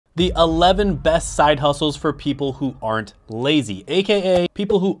the 11 best side hustles for people who aren't lazy, aka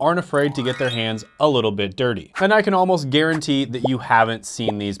people who aren't afraid to get their hands a little bit dirty. And I can almost guarantee that you haven't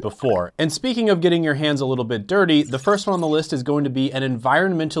seen these before. And speaking of getting your hands a little bit dirty, the first one on the list is going to be an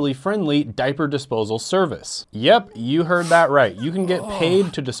environmentally friendly diaper disposal service. Yep, you heard that right. You can get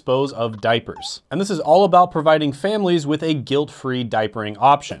paid to dispose of diapers. And this is all about providing families with a guilt-free diapering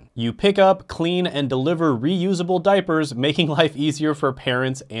option. You pick up, clean, and deliver reusable diapers, making life easier for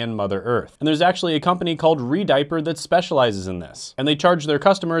parents and Mother Earth. And there's actually a company called Rediaper that specializes in this. And they charge their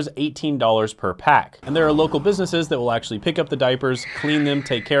customers $18 per pack. And there are local businesses that will actually pick up the diapers, clean them,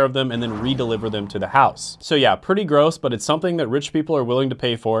 take care of them, and then re-deliver them to the house. So yeah, pretty gross, but it's something that rich people are willing to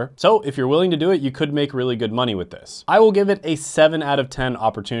pay for. So if you're willing to do it, you could make really good money with this. I will give it a 7 out of 10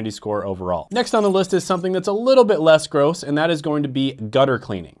 opportunity score overall. Next on the list is something that's a little bit less gross, and that is going to be gutter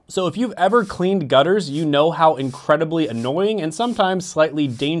cleaning. So if you've ever cleaned gutters, you know how incredibly annoying and sometimes slightly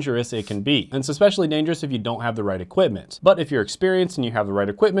dangerous it can be. And it's especially dangerous if you don't have the right equipment. But if you're experienced and you have the right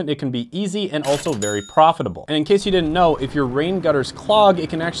equipment, it can be easy and also very profitable. And in case you didn't know, if your rain gutters clog, it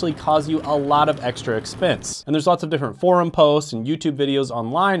can actually cause you a lot of extra expense. And there's lots of different forum posts and YouTube videos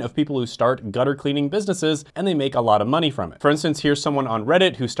online of people who start gutter cleaning businesses, and they make a lot of money from it. For instance, here's someone on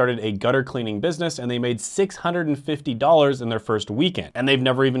Reddit who started a gutter cleaning business, and they made $650 in their first weekend, and they've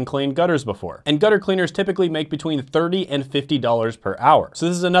never even cleaned gutters before. And gutter cleaners typically make between $30 and $50 per hour. So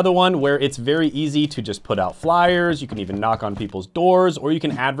this is another one where it's very easy to just put out flyers. You can even knock on people's doors, or you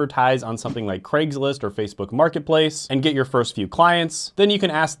can advertise on something like Craigslist or Facebook Marketplace and get your first few clients. Then you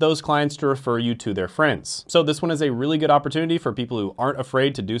can ask those clients to refer you to their friends. So this one is a really good opportunity for people who aren't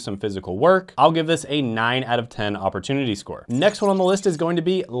afraid to do some physical work. I'll give this a 9 out of 10 opportunity score. Next one on the list is going to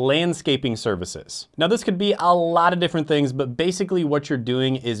be landscaping services. Now this could be a lot of different things, but basically what you're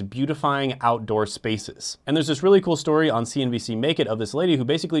doing is beautifying outdoor spaces. And there's this really cool story on CNBC Make It of this lady who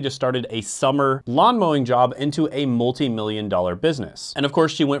basically just started a summer lawn mowing job into a multi-million-dollar business. And of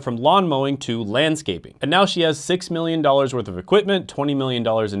course she went from lawn mowing to landscaping. And now she has $6 million worth of equipment, $20 million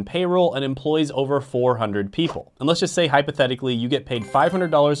in payroll, and employs over 400 people. And let's just say hypothetically, you get paid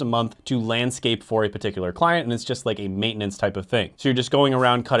 $500 a month to landscape for a particular client, and it's just like a maintenance type of thing. So you're just going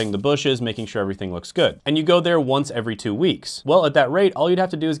around cutting the bushes, making sure everything looks good. And you go there once every 2 weeks. Well, at that rate, all you'd have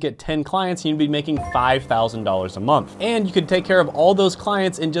to do is get 10 clients and you'd be making $5,000 a month. And you could take care of all those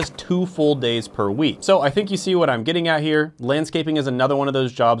clients in just 2 full days per week. So I think you see what I'm getting at here. Landscaping is another one of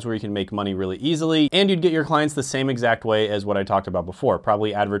those jobs where you can make money really easily, and you'd get your clients the same exact way as what I talked about before,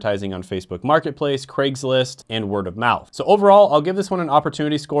 probably advertising on Facebook Marketplace, Craigslist, and word of mouth. So overall, I'll give this one an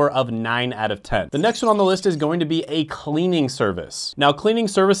opportunity score of 9 out of 10. The next one on the list is going to be a cleaning service. Now, cleaning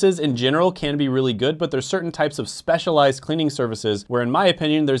services in general can be really good, but there's certain types of specialized cleaning services where, in my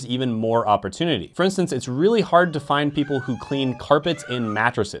opinion, there's even more opportunity. For instance, it's really hard to find people who clean carpets and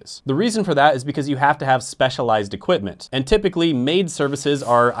mattresses. The reason for that is because you have to have specialized equipment. And typically, maid services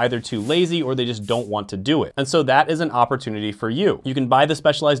are either too lazy or they just don't want to do it. And so that is an opportunity for you. You can buy the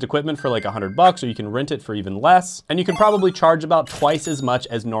specialized equipment for like $100, or you can rent it for even less. And you can probably charge about twice as much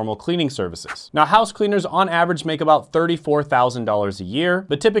as normal cleaning services. Now, house cleaners on average make about $34,000 a year,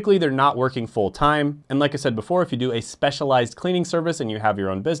 but typically they're not working full time. And like I said before, if you do a specialized cleaning service and you have your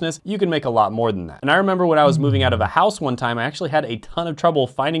own business, you can make a lot more than that. And I remember when I was moving out of a house one time, I actually had a ton of trouble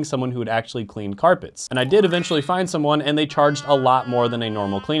finding someone who would actually clean carpets. And I did eventually find someone, and they charged a lot more than a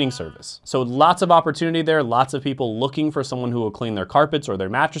normal cleaning service. So lots of opportunity there, lots of people looking for someone who will clean their carpets or their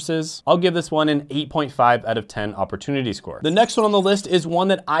mattresses. I'll give this one an 8.5 out of 10 opportunity score. The next one on the list is one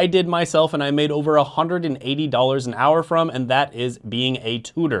that I did myself and I made over $180 an hour from, and that is being a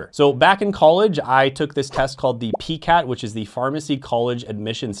tutor. So back in college, I took this test called the PCAT, which is the Pharmacy College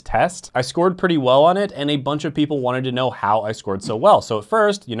Admissions Test. I scored pretty well on it, and a bunch of people wanted to know how I scored so well. So at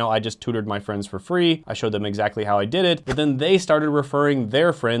first, you know, I just tutored my friends for free. I showed them exactly how I did it, but then they started referring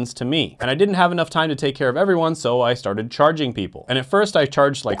their friends to me. And I didn't have enough time to take care of everyone, so I started charging people. And at first I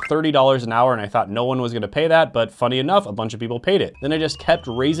charged like $30 an hour, and I thought no one was gonna pay that, but funny enough, a bunch of people paid it. Then I just kept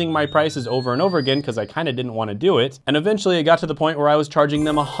raising my prices over and over again because I kind of didn't want to do it. And eventually it got to the point where I was charging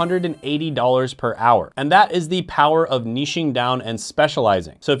them $180 per hour. And that is the power of niching down and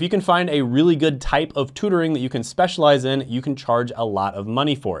specializing. So if you can find a really good type of tutoring that you can specialize in, you can charge a lot of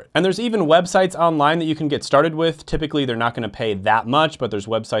money for it. And there's even websites online that you can get started with. Typically they're not going to pay that much, but there's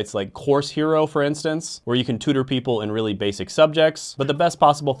websites like Course Hero, for instance, where you can tutor people in really basic subjects. But the best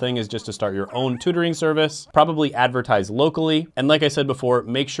possible thing is just to start your own tutoring service, probably advertise locally. And like I said before,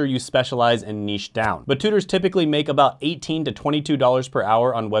 make sure you specialize and niche down. But tutors typically make about $18 to $22 per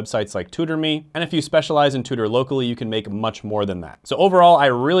hour on websites like TutorMe. And if you specialize and tutor locally, you can make much more than that. So overall, I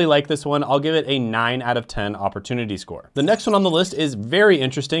really like this one. I'll give it a 9 out of 10 opportunity score. The next one on the list is is very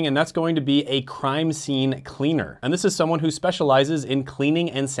interesting, and that's going to be a crime scene cleaner. And this is someone who specializes in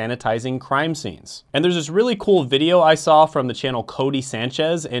cleaning and sanitizing crime scenes. And there's this really cool video I saw from the channel Cody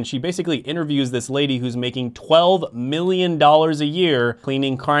Sanchez, and she basically interviews this lady who's making $12 million a year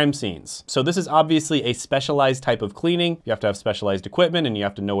cleaning crime scenes. So this is obviously a specialized type of cleaning. You have to have specialized equipment and you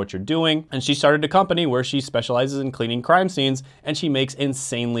have to know what you're doing. And she started a company where she specializes in cleaning crime scenes, and she makes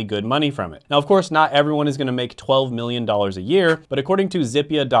insanely good money from it. Now, of course, not everyone is gonna make $12 million a year, but according to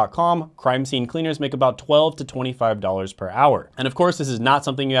Zippia.com, crime scene cleaners make about $12 to $25 per hour. And of course, this is not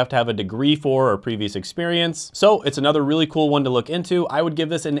something you have to have a degree for or previous experience. So it's another really cool one to look into. I would give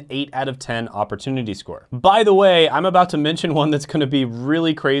this an 8 out of 10 opportunity score. By the way, I'm about to mention one that's gonna be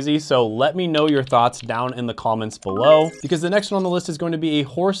really crazy, so let me know your thoughts down in the comments below, because the next one on the list is going to be a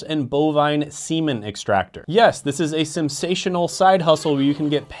horse and bovine semen extractor. Yes, this is a sensational side hustle where you can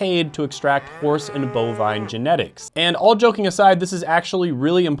get paid to extract horse and bovine genetics. And all joking aside, this is actually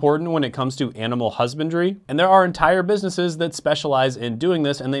really important when it comes to animal husbandry, and there are entire businesses that specialize in doing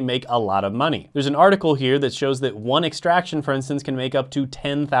this, and they make a lot of money. There's an article here that shows that one extraction, for instance, can make up to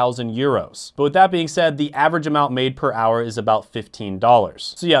 10,000 euros. But with that being said, the average amount made per hour is about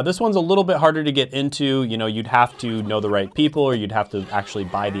 $15. So yeah, this one's a little bit harder to get into. You know, you'd have to know the right people, or you'd have to actually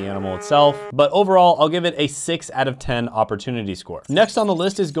buy the animal itself. But overall, I'll give it a 6 out of 10 opportunity score. Next on the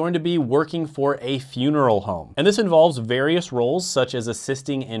list is going to be working for a funeral home. And this involves various roles such as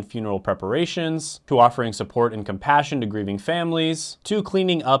assisting in funeral preparations, to offering support and compassion to grieving families, to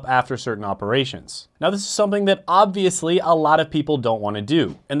cleaning up after certain operations. Now, this is something that obviously a lot of people don't want to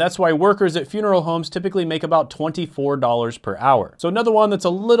do. And that's why workers at funeral homes typically make about $24 per hour. So another one that's a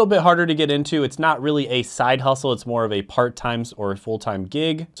little bit harder to get into. It's not really a side hustle. It's more of a part-time or a full-time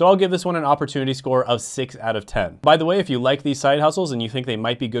gig. So I'll give this one an opportunity score of 6 out of 10. By the way, if you like these side hustles and you think they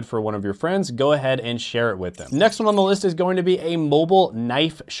might be good for one of your friends, go ahead and share it with them. Next one on the list is going to be a mobile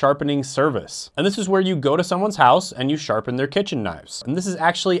knife sharpening service. And this is where you go to someone's house and you sharpen their kitchen knives. And this is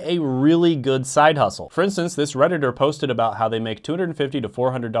actually a really good side hustle. For instance, this Redditor posted about how they make $250 to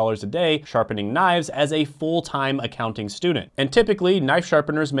 $400 a day sharpening knives as a full-time accounting student. And typically, knife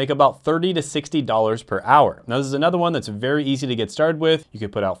sharpeners make about $30 to $60 per hour. Now, this is another one that's very easy to get started with. You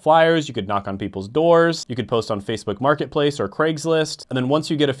could put out flyers, you could knock on people's doors, you could post on Facebook Marketplace or Craigslist, and then once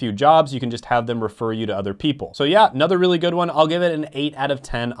you get a few jobs, you can just have them refer you to other people. So yeah, another really good one. I'll give it an 8 out of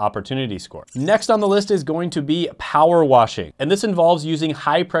 10 opportunity score. Next on the list is going to be power washing. And this involves using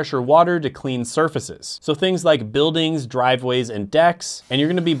high pressure water to clean surfaces. So things like buildings, driveways, and decks, and you're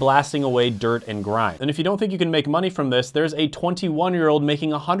gonna be blasting away dirt and grime. And if you don't think you can make money from this, there's a 21-year-old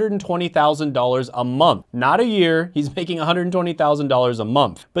making $120,000 a month. Not a year, he's making $120,000 a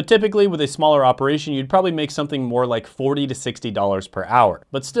month. But typically with a smaller operation, you'd probably make something more like $40 to $60 per hour.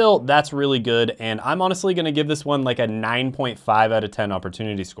 But still, that's really good, and I'm honestly gonna give this one like a 9.5 out of 10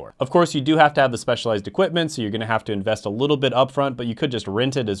 opportunity score. Of course, you do have to have the specialized equipment, so you're gonna have to invest a little bit upfront, but you could just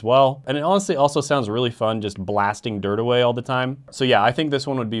rent it as well. And it honestly also sounds really fun just blasting dirt away all the time. So yeah, I think this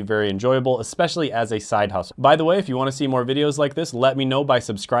one would be very enjoyable, especially as a side hustle. By the way, if you want to see more videos like this, let me know by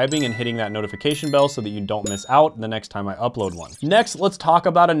subscribing and hitting that notification bell so that you don't miss out the next time I upload one. Next, let's talk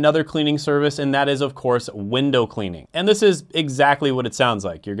about another cleaning service, and that is, of course, window cleaning. And this is exactly what it sounds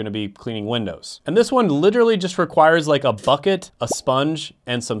like. You're going to be cleaning windows. And this one literally just requires like a bucket, a sponge,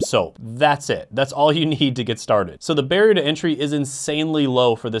 and some soap. That's it. That's all you need to get started. So the barrier to entry is insanely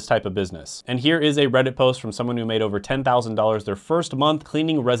low for this type of business. And here is a Reddit post from someone who made over $10,000 their first month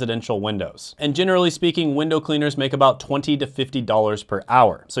cleaning residential windows. And generally speaking, window cleaners make about $20 to $50 per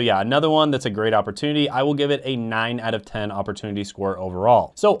hour. So yeah, another one that's a great opportunity. I will give it a 9 out of 10 opportunity score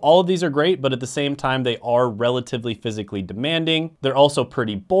overall. So all of these are great, but at the same time, they are relatively physically demanding. They're also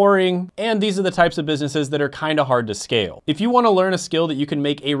pretty boring. And these are the types of businesses that are kind of hard to scale. If you want to learn a skill that you can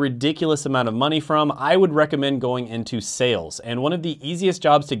make a ridiculous amount of money from, I would recommend going into sales. And one of the easiest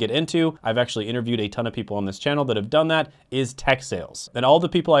jobs to get into, I've actually interviewed a ton of people on this channel that have done that, is tech sales. And all the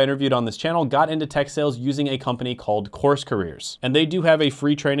people I interviewed on this channel got into tech sales using a company called Course Careers. And they do have a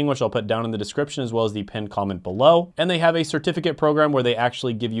free training, which I'll put down in the description as well as the pinned comment below. And they have a certificate program where they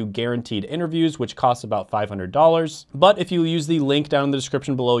actually give you guaranteed interviews, which costs about $500. But if you use the link down in the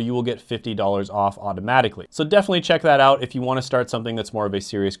description below, you will get $50 off automatically. So definitely check that out if you want to start something that's more of a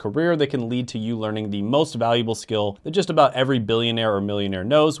serious career that can lead to you learning the most valuable skill that just about every billionaire or millionaire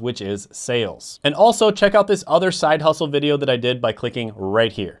knows, which is sales. And also check out this other side hustle video that I did by clicking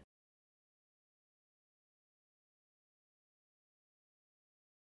right here.